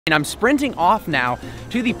And I'm sprinting off now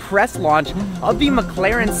to the press launch of the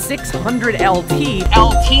Mclaren 600Lt.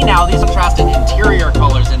 LT now, these contrasted interior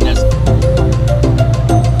colors in this.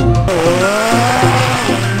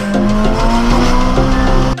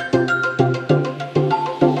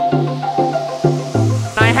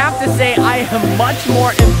 I have to say, I am much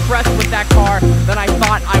more impressed with that car than I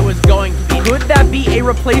thought I was going to be. Could that be a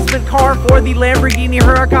replacement car for the Lamborghini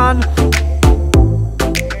Huracan?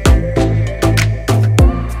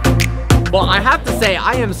 Well, I have to say,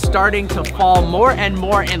 I am starting to fall more and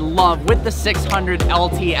more in love with the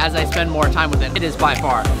 600Lt as I spend more time with it. It is by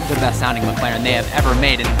far the best sounding McLaren they have ever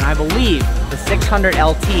made, and I believe the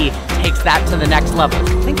 600Lt takes that to the next level.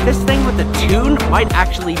 I think this thing with the tune might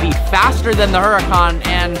actually be faster than the Huracan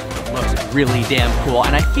and looks really damn cool,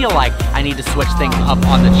 and I feel like I need to switch things up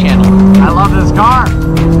on the channel. I love this car.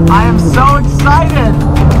 I am so excited.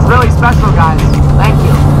 It's really special, guys. Thank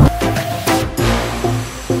you.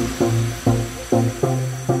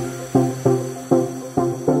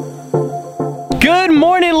 Good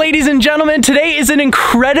morning, ladies and gentlemen. Today is an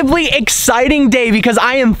incredibly exciting day because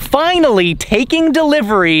I am finally taking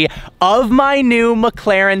delivery of my new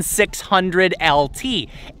Mclaren 600Lt.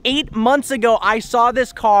 8 months ago, I saw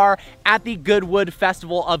this car at the Goodwood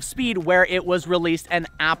Festival of Speed where it was released and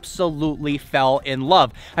absolutely fell in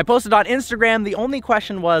love. I posted on Instagram. The only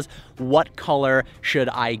question was, what color should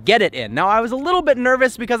I get it in? Now, I was a little bit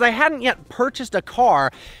nervous because I hadn't yet purchased a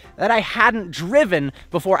car that I hadn't driven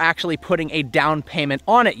before actually putting a down payment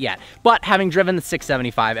on it yet. But having driven the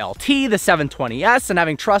 675LT, the 720S, and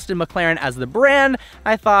having trusted McLaren as the brand,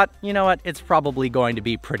 I thought, you know what, it's probably going to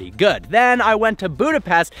be pretty good. Then I went to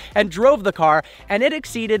Budapest and drove the car, and it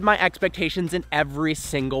exceeded my expectations in every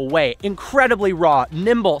single way. Incredibly raw,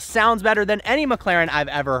 nimble, sounds better than any McLaren I've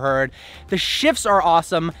ever heard. The shifts are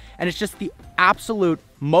awesome, and it's just the absolute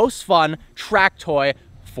most fun track toy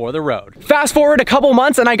for the road. Fast forward a couple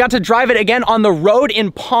months and I got to drive it again on the road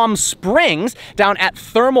in Palm Springs down at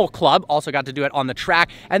Thermal Club. Also got to do it on the track,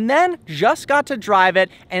 and then just got to drive it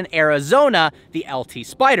in Arizona, the LT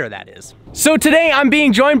Spider, that is. So today I'm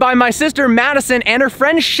being joined by my sister Madison and her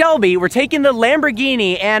friend Shelby. We're taking the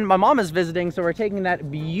Lamborghini, and my mom is visiting, so we're taking that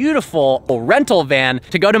beautiful rental van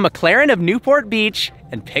to go to McLaren of Newport Beach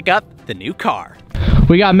and pick up the new car.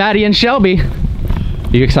 We got Maddie and Shelby.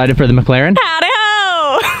 Are you excited for the McLaren? Howdy ho!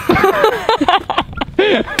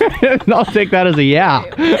 I'll take that as a yeah.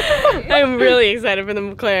 I'm really excited for the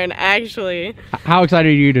McLaren, actually. How excited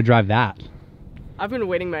are you to drive that? I've been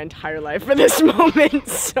waiting my entire life for this moment,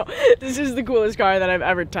 so this is the coolest car that I've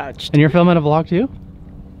ever touched. And you're filming a vlog too?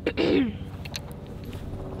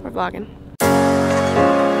 We're vlogging.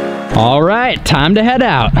 All right, time to head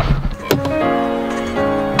out.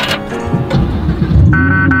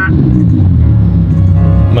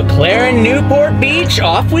 McLaren Newport Beach,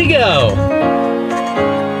 off we go.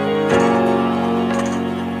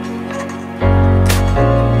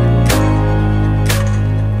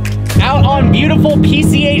 Out on beautiful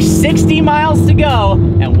PCH, 60 miles to go,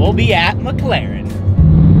 and we'll be at McLaren.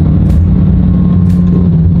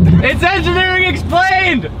 It's Engineering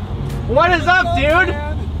Explained! What is up, dude?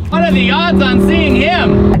 What are the odds on seeing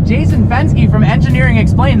him? Jason Fensky from Engineering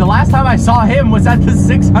Explained. The last time I saw him was at the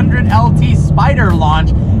 600Lt Spider launch,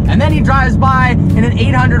 and then he drives by in an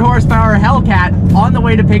 800 horsepower Hellcat on the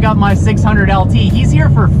way to pick up my 600Lt. He's here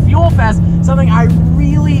for Fuel Fest, something I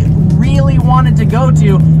really wanted to go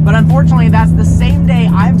to, but unfortunately that's the same day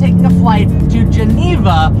I'm taking a flight to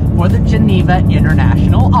Geneva for the Geneva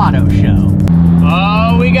International Auto Show.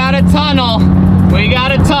 Oh, we got a tunnel. We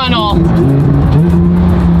got a tunnel.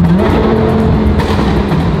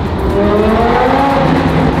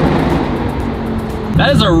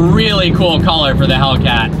 That is a really cool color for the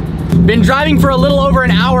Hellcat. Been driving for a little over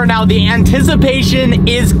an hour now. The anticipation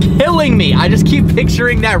is killing me. I just keep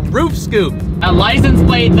picturing that roof scoop. That license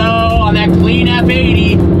plate though, on that clean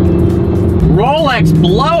F80. Rolex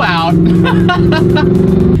blowout.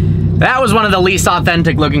 That was one of the least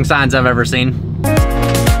authentic looking signs I've ever seen.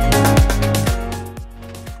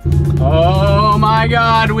 Oh my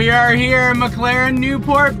God, we are here in McLaren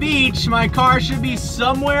Newport Beach. My car should be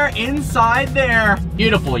somewhere inside there.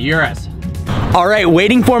 Beautiful Urus. All right,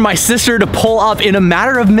 waiting for my sister to pull up. In a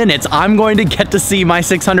matter of minutes, I'm going to get to see my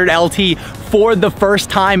 600Lt for the first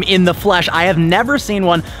time in the flesh. I have never seen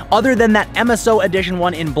one other than that MSO edition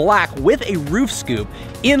one in black with a roof scoop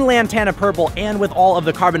in Lantana purple and with all of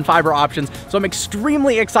the carbon fiber options. So I'm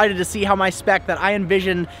extremely excited to see how my spec that I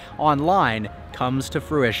envisioned online comes to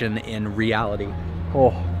fruition in reality.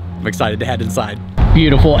 Oh, I'm excited to head inside.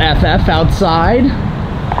 Beautiful FF outside.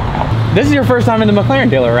 This is your first time in the McLaren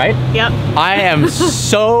dealer, right? Yep. I am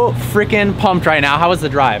so freaking pumped right now. How was the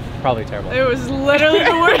drive? Probably terrible. It was literally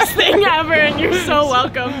the worst thing ever, and you're so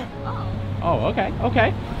welcome. Oh, okay.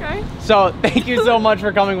 Okay. So thank you so much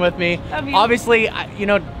for coming with me. Obviously, you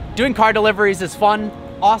know, doing car deliveries is fun.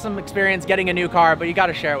 Awesome experience getting a new car, but you got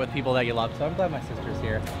to share it with people that you love. So I'm glad my sister's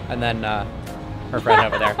here. And then her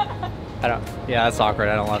friend over there. Yeah, that's awkward.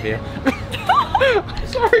 I don't love you.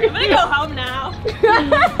 Sorry. I'm gonna go home now.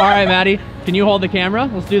 All right, Maddie, can you hold the camera?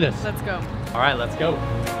 Let's do this. Let's go. All right, let's go.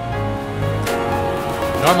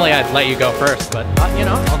 Normally I'd let you go first, but you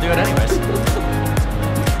know, I'll do it anyways.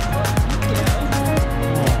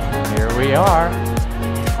 Here we are.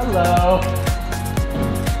 Hello.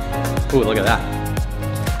 Ooh, look at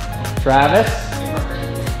that. Travis.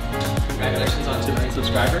 Congratulations on 2 million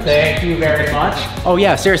subscribers. Thank you very much. Oh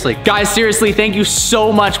yeah, seriously. Guys, seriously, thank you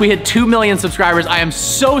so much. We hit 2 million subscribers. I am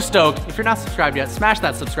so stoked. If you're not subscribed yet, smash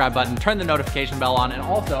that subscribe button, turn the notification bell on, and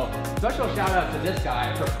also, special shout out to this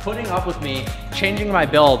guy for putting up with me changing my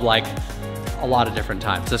build like a lot of different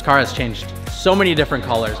times. This car has changed so many different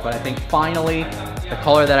colors, but I think finally the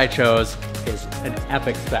color that I chose is an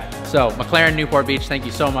epic spec. So McLaren Newport Beach, thank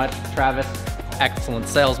you so much. Travis, excellent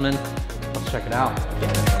salesman. Let's check it out.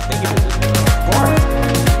 Thank you.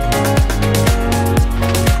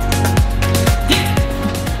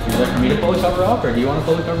 Would you like for me to pull the cover off, or do you want to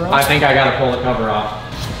pull the cover off? I think I gotta pull the cover off.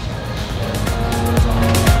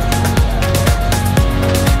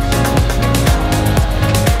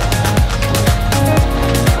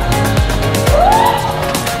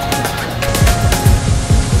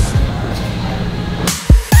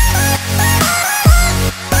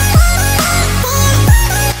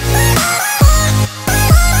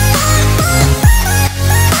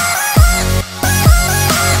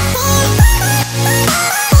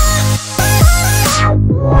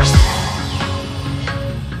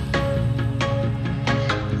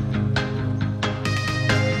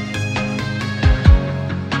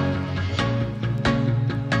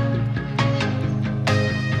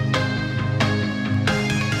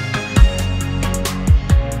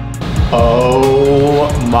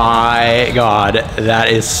 Oh my God, that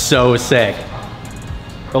is so sick.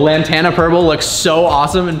 The Lantana purple looks so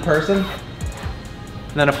awesome in person.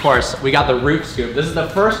 And then of course, we got the roof scoop. This is the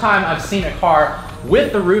first time I've seen a car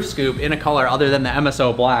with the roof scoop in a color other than the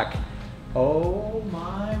MSO black. Oh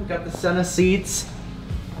my, we got the center seats.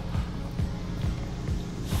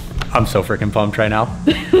 I'm so freaking pumped right now.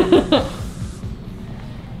 Yeah,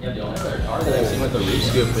 the only other car that I've seen with the roof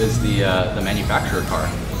scoop is the manufacturer car.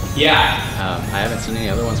 Yeah. I haven't seen any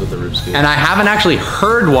other ones with the roof scoop. And I haven't actually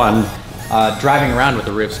heard one driving around with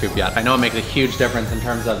the roof scoop yet. I know it makes a huge difference in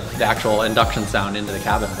terms of the actual induction sound into the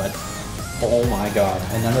cabin, but oh my God.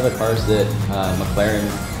 And none of the cars that McLaren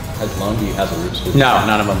has loaned you has a roof scoop. No,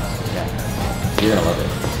 none of them. Yeah. You're gonna love it.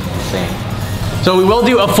 It's insane. So we will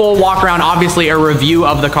do a full walk around, obviously a review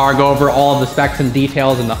of the car, go over all of the specs and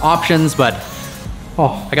details and the options, but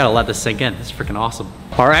oh, I gotta let this sink in. It's freaking awesome.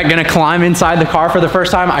 All right, gonna climb inside the car for the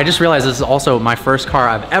first time. I just realized this is also my first car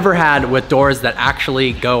I've ever had with doors that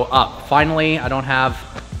actually go up. Finally, I don't have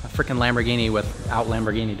a freaking Lamborghini without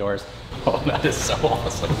Lamborghini doors. Oh, that is so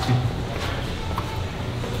awesome.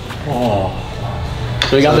 Oh.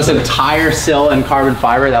 So we got this entire sill in carbon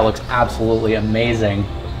fiber that looks absolutely amazing.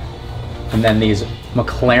 And then these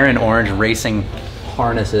McLaren orange racing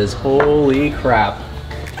harnesses. Holy crap.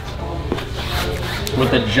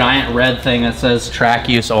 With a giant red thing that says track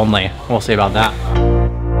use only. We'll see about that.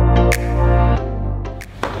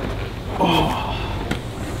 Oh.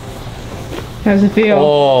 How does it feel?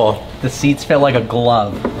 Oh, the seats fit like a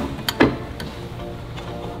glove.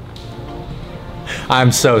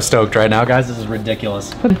 I'm so stoked right now, guys. This is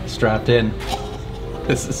ridiculous. Strapped in.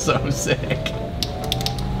 This is so sick.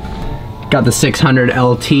 Got the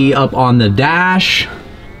 600LT up on the dash.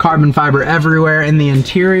 Carbon fiber everywhere in the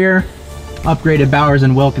interior. Upgraded Bowers &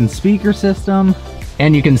 Wilkins speaker system.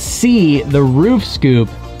 And you can see the roof scoop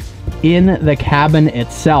in the cabin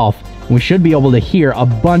itself. We should be able to hear a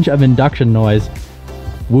bunch of induction noise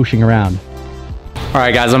whooshing around. All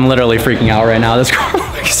right, guys, I'm literally freaking out right now. This car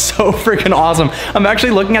looks so freaking awesome. I'm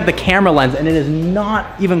actually looking at the camera lens and it is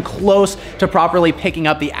not even close to properly picking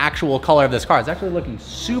up the actual color of this car. It's actually looking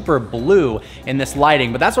super blue in this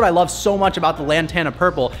lighting, but that's what I love so much about the Lantana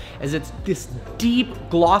purple is it's this deep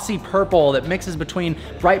glossy purple that mixes between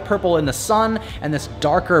bright purple in the sun and this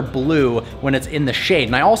darker blue when it's in the shade.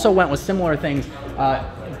 And I also went with similar things,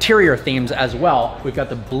 interior themes as well. We've got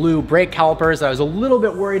the blue brake calipers. I was a little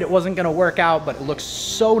bit worried it wasn't gonna work out, but it looks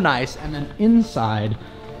so nice. And then inside,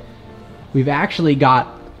 we've actually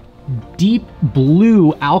got deep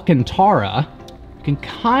blue Alcantara You can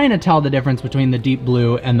kind of tell the difference between the deep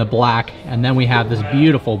blue and the black, and then we have this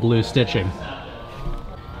beautiful blue stitching.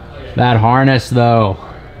 That harness though,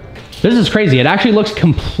 this is crazy. It actually looks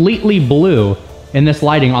completely blue in this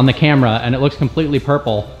lighting on the camera, and it looks completely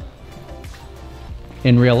purple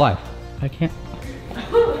in real life. I can't.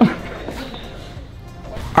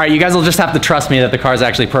 All right, you guys will just have to trust me that the car is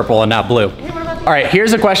actually purple and not blue. All right,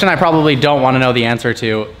 here's a question I probably don't want to know the answer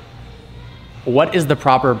to. What is the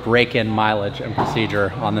proper break-in mileage and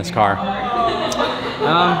procedure on this car?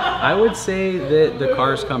 I would say that the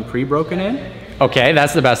cars come pre-broken in. Okay,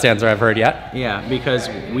 that's the best answer I've heard yet. Yeah, because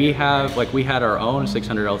we had our own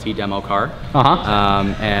 600LT demo car.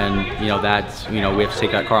 And you know, that's, you know, we have to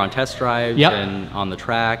take that car on test drives and on the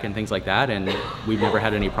track and things like that, and we've never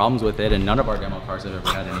had any problems with it, and none of our demo cars have ever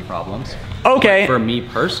had any problems. Okay. But for me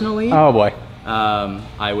personally, oh boy,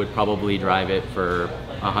 I would probably drive it for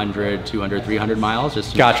 100, 200, 300 miles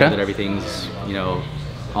just to make sure that everything's, you know,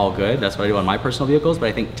 all good. That's what I do on my personal vehicles, but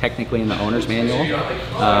I think technically in the owner's manual,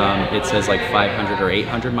 it says like 500 or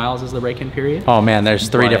 800 miles is the break-in period. Oh man, there's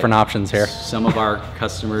three different options here. Some of our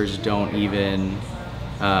customers don't even,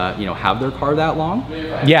 you know, have their car that long.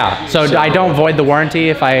 Yeah, so I don't void the warranty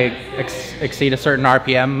if I exceed a certain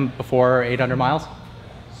RPM before 800 miles?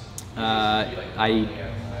 I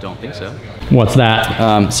don't think so. What's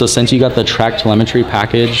that? So since you got the track telemetry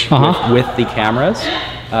package with the cameras,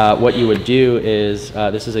 what you would do is,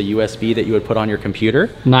 this is a USB that you would put on your computer.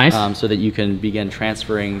 Nice. So that you can begin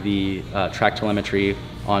transferring the track telemetry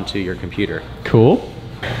onto your computer. Cool.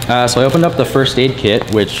 So I opened up the first aid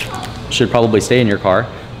kit, which should probably stay in your car,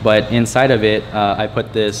 but inside of it, I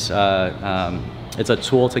put this, it's a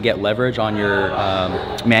tool to get leverage on your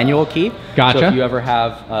manual key. Gotcha. So if you ever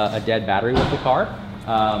have a dead battery with the car,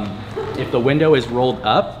 if the window is rolled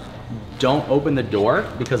up, don't open the door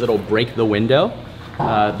because it'll break the window.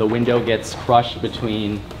 The window gets crushed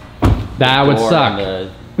between that would suck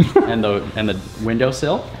and the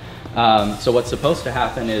windowsill. So what's supposed to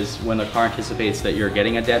happen is when the car anticipates that you're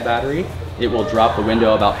getting a dead battery, it will drop the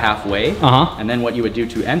window about halfway. And then what you would do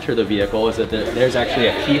to enter the vehicle is that there's actually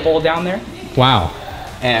a keyhole down there. Wow.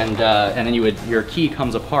 And then your key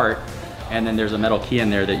comes apart, and then there's a metal key in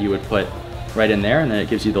there that you would put right in there, and then it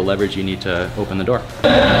gives you the leverage you need to open the door.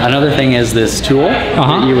 Another thing is this tool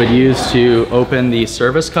that you would use to open the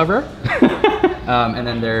service cover. And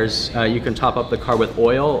then there's, you can top up the car with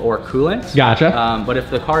oil or coolant. Gotcha. But if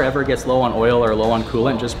the car ever gets low on oil or low on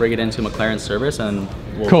coolant, just bring it into Mclaren service and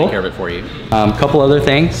we'll take care of it for you. Couple other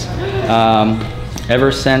things.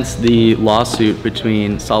 Ever since the lawsuit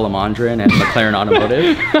between Salamandrin and McLaren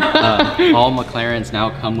Automotive, all McLarens now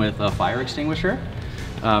come with a fire extinguisher.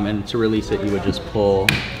 And to release it, you would just pull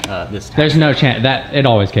this tab. There's no chance that it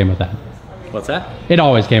always came with that. What's that? It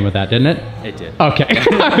always came with that, didn't it? It did. Okay.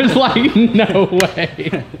 I was like, no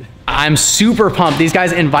way. I'm super pumped. These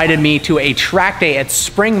guys invited me to a track day at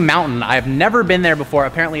Spring Mountain. I've never been there before.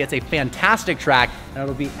 Apparently it's a fantastic track, and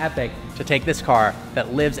it'll be epic to take this car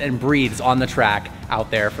that lives and breathes on the track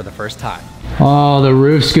out there for the first time. Oh, the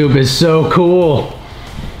roof scoop is so cool.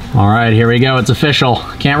 All right, here we go. It's official.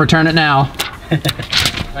 Can't return it now.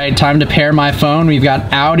 All right, time to pair my phone. We've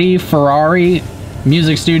got Audi, Ferrari,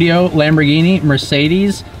 Music Studio, Lamborghini,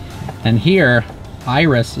 Mercedes, and here,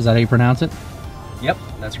 Iris, is that how you pronounce it? Yep,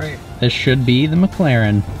 that's right. This should be the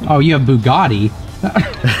McLaren. Oh, you have Bugatti?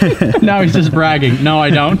 Now he's just bragging. No,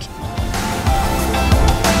 I don't.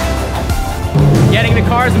 Getting the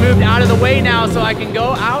cars moved out of the way now so I can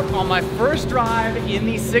go out on my first drive in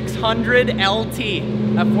the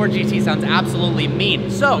 600LT. That Ford GT sounds absolutely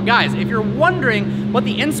mean. So guys, if you're wondering what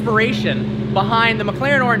the inspiration behind the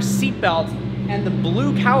McLaren orange seatbelt and the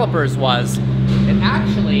blue calipers was, it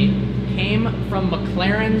actually came from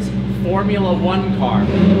McLaren's Formula One car.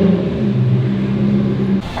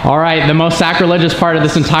 All right, the most sacrilegious part of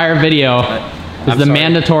this entire video is the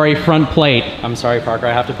mandatory front plate. I'm sorry, Parker,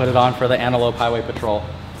 I have to put it on for the Antelope Highway Patrol.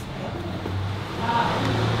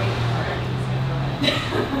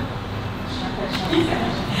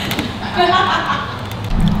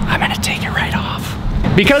 I'm gonna take it right off.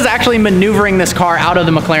 Because actually maneuvering this car out of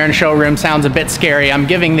the McLaren showroom sounds a bit scary, I'm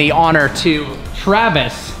giving the honor to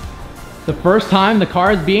Travis. The first time the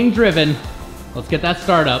car is being driven. Let's get that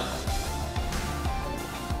start up.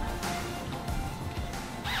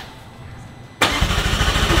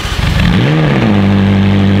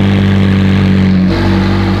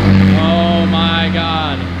 Oh my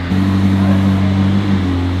God.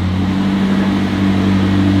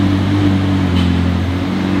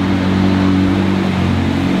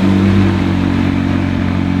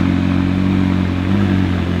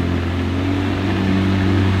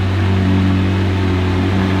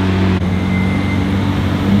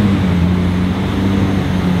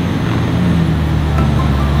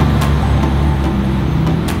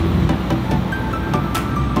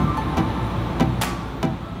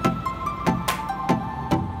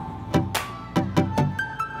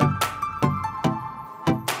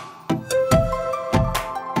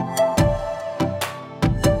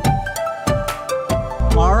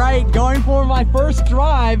 going for my first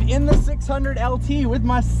drive in the 600LT with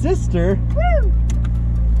my sister. Woo!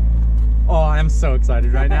 Oh, I'm so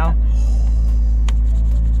excited right now.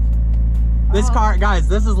 This car, guys,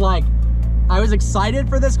 this is like, I was excited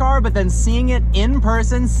for this car, but then seeing it in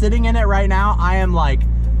person, sitting in it right now, I am like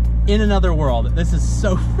in another world. This is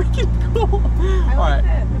so freaking cool. I like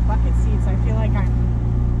the bucket seats. I feel like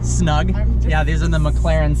I'm snug. Yeah, these are the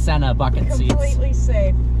Mclaren Senna bucket seats. Completely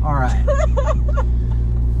safe. All right.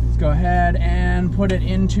 Let's go ahead and put it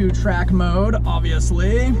into track mode,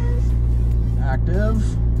 obviously. Active.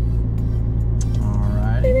 All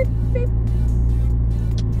right.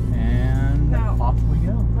 And now, off we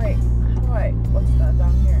go. Wait, how do I, what's that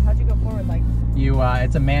down here? How'd you go forward? Like, you,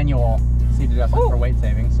 it's a manual seat adjustment for weight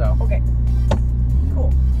saving, so. Okay.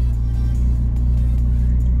 Cool.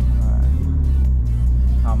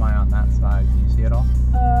 How am I on that side? Can you see it all?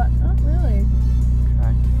 Not really.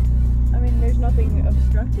 Okay. I mean, there's nothing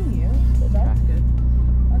obstructing you, so that's good.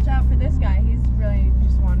 Watch out for this guy. He's really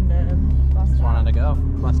just wanted to bust Just out. wanted to go.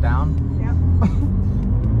 Bust down. Yep.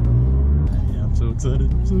 Yeah, I'm so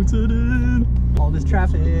excited. I'm so excited. All this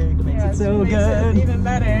traffic makes it so makes good. It even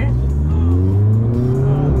better. Oh,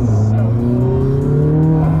 it's so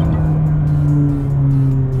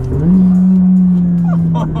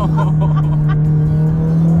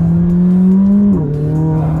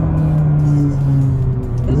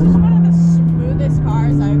This is one of the smoothest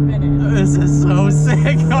cars I've been in. This is so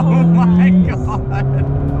sick. Oh my god.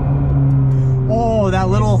 Oh, that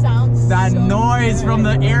little, that noise from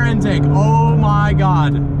the air intake. Oh my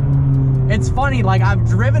god. It's funny, like I've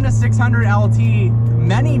driven a 600LT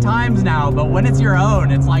many times now, but when it's your own,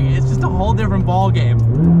 it's like, it's just a whole different ball game.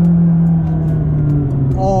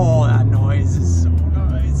 Oh, that noise is so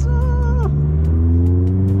nice.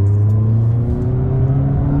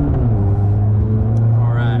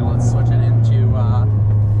 All right, let's switch it into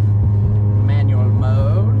manual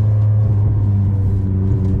mode.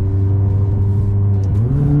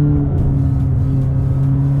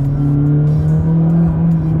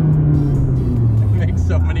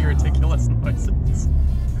 So many ridiculous noises.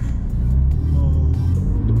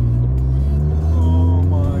 Oh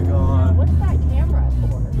my god. What's that camera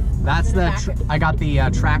for? That's I got the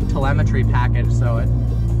track telemetry package, so it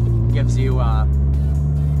gives you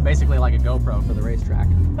basically like a GoPro for the racetrack.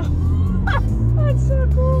 That's so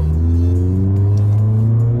cool.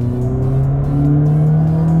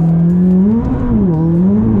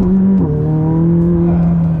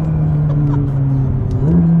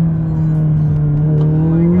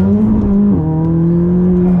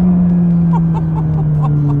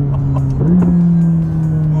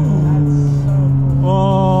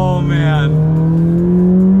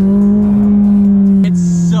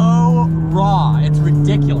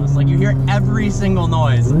 Ridiculous. Like you hear every single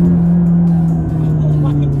noise. Oh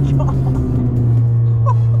my god.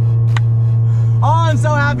 Oh, I'm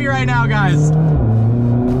so happy right now, guys.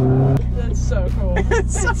 That's so cool.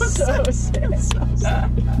 It's so sick. It's so sick.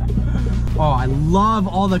 Oh, I love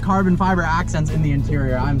all the carbon fiber accents in the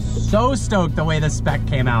interior. I'm so stoked the way this spec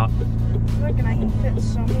came out. Look, and I can fit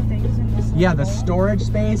so many things in this. Yeah, the storage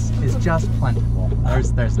space is just plentiful.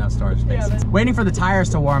 There's no storage space. Yeah, waiting for the tires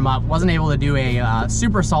to warm up. Wasn't able to do a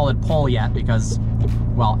super solid pull yet because,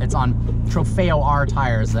 well, it's on Trofeo R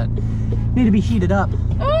tires that need to be heated up.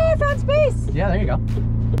 Oh, I found space. Yeah, there you go.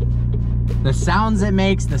 The sounds it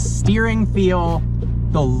makes, the steering feel,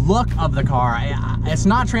 the look of the car. It's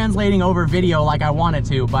not translating over video like I wanted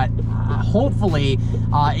to, but hopefully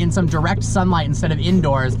in some direct sunlight instead of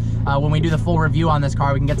indoors, when we do the full review on this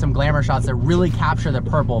car, we can get some glamour shots that really capture the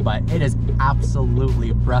purple, but it is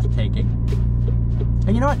absolutely breathtaking.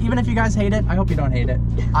 And you know what? Even if you guys hate it, I hope you don't hate it.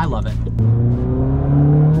 I love it.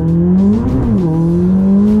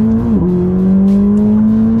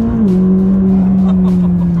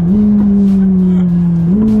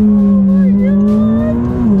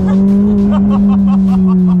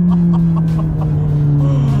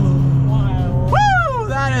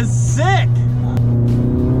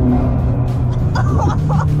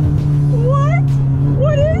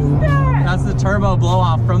 Turbo blow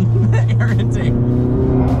off from the air intake.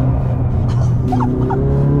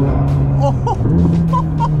 Oh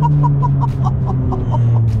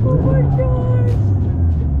my gosh.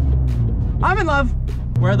 I'm in love.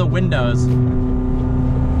 Where are the windows?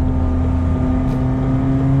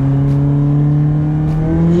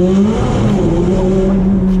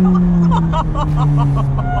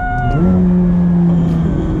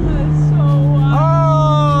 That's so wild.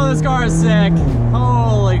 Oh, this car is sick.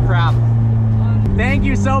 Holy crap. Thank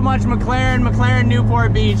you so much, McLaren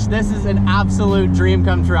Newport Beach. This is an absolute dream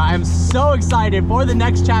come true. I am so excited for the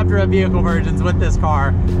next chapter of vehicle versions with this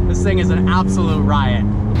car. This thing is an absolute riot.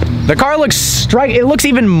 The car looks it looks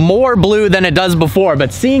even more blue than it does before,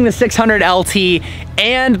 but seeing the 600LT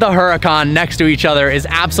and the Huracan next to each other is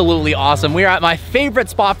absolutely awesome. We are at my favorite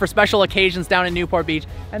spot for special occasions down in Newport Beach,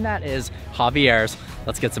 and that is Javier's.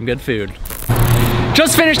 Let's get some good food.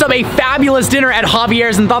 Just finished up a fabulous dinner at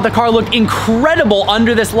Javier's and thought the car looked incredible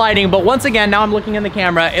under this lighting, but once again, now I'm looking in the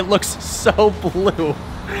camera, it looks so blue.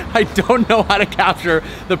 I don't know how to capture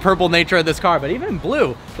the purple nature of this car, but even in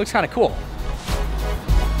blue, it looks kind of cool.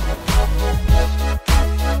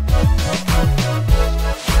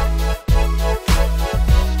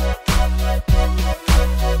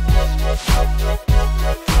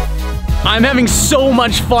 I'm having so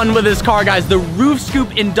much fun with this car, guys. The roof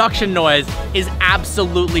scoop induction noise is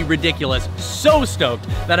absolutely ridiculous. So stoked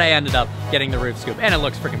that I ended up getting the roof scoop, and it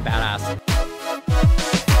looks freaking badass.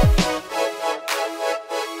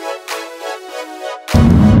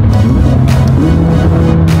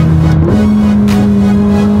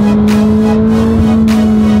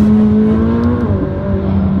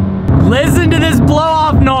 Listen to this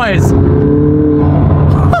blow-off noise.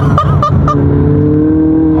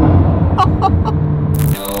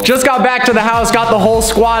 Just got back to the house, got the whole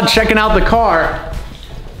squad checking out the car.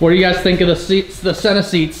 What do you guys think of the seats, the center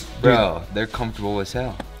seats? Bro, they're comfortable as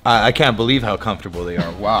hell. I can't believe how comfortable they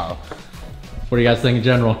are. Wow. What do you guys think in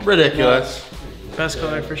general? Ridiculous. Best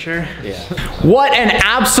color for sure. Yeah. What an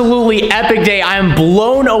absolutely epic day. I am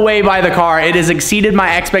blown away by the car. It has exceeded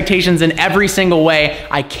my expectations in every single way.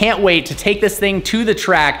 I can't wait to take this thing to the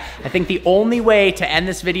track. I think the only way to end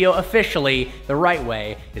this video officially, the right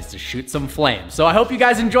way, is to shoot some flames. So I hope you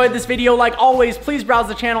guys enjoyed this video. Like always, please browse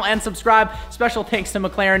the channel and subscribe. Special thanks to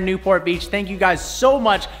McLaren Newport Beach. Thank you guys so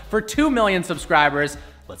much for 2 million subscribers.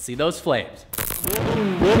 Let's see those flames.